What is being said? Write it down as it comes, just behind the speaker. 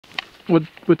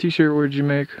What t-shirt would you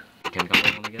make? Can come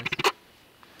on, I guess.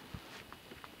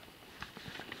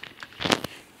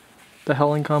 The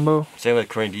Helen combo? Same with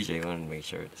Korean DJ, I wanted to make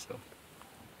sure, so.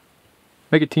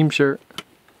 Make a team shirt.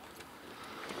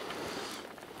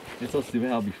 It's so stupid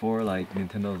how before, like,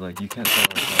 Nintendo's like, you can't sell our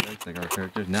products, like our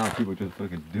characters. Now people just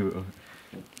fucking do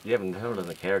it. Yeah, but Nintendo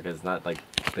doesn't care because it's not like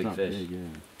big Not fish. big, yeah.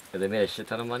 But they made a shit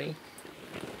ton of money.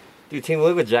 Dude, Team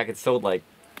Liquid jackets sold like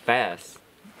fast.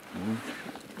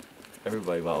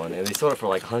 Everybody bought one, and they sold it for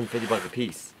like $150 a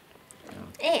piece.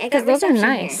 Hey, Because those are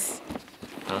nice.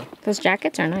 Huh? Those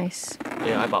jackets are nice.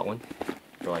 Yeah, I bought one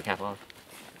for like half off.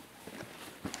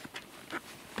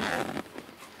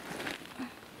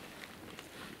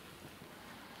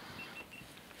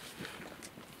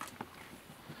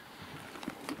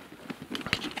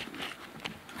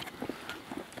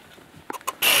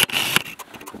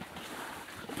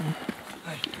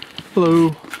 Hello.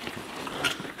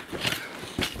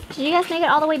 Did you guys make it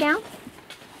all the way down?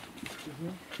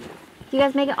 Did you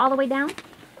guys make it all the way down?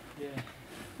 Yeah,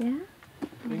 Yeah?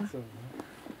 I think so.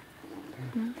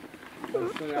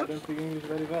 Sorry, I don't speak English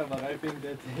very well, but I think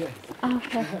that yes.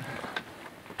 Okay.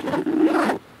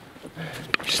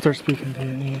 Start speaking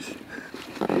Vietnamese.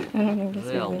 I don't think this There's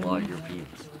is a really lot of nice.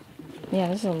 Europeans. Yeah,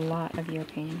 there's a lot of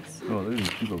Europeans. Oh, there's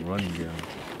people running down.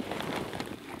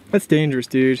 That's dangerous,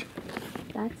 dude.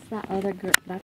 That's that other girl.